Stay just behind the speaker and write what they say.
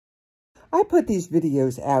I put these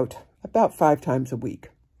videos out about 5 times a week,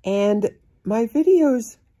 and my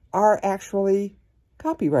videos are actually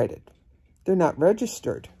copyrighted. They're not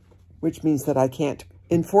registered, which means that I can't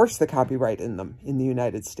enforce the copyright in them in the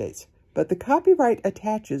United States. But the copyright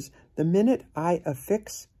attaches the minute I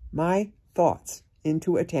affix my thoughts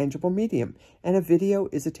into a tangible medium, and a video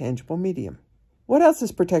is a tangible medium. What else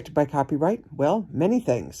is protected by copyright? Well, many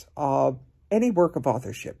things. Any work of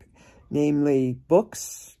authorship, namely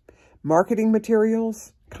books, marketing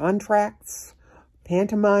materials, contracts,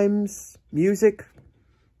 pantomimes, music,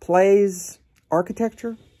 plays,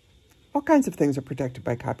 architecture. All kinds of things are protected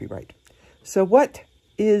by copyright. So what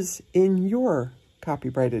is in your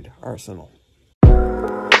copyrighted arsenal?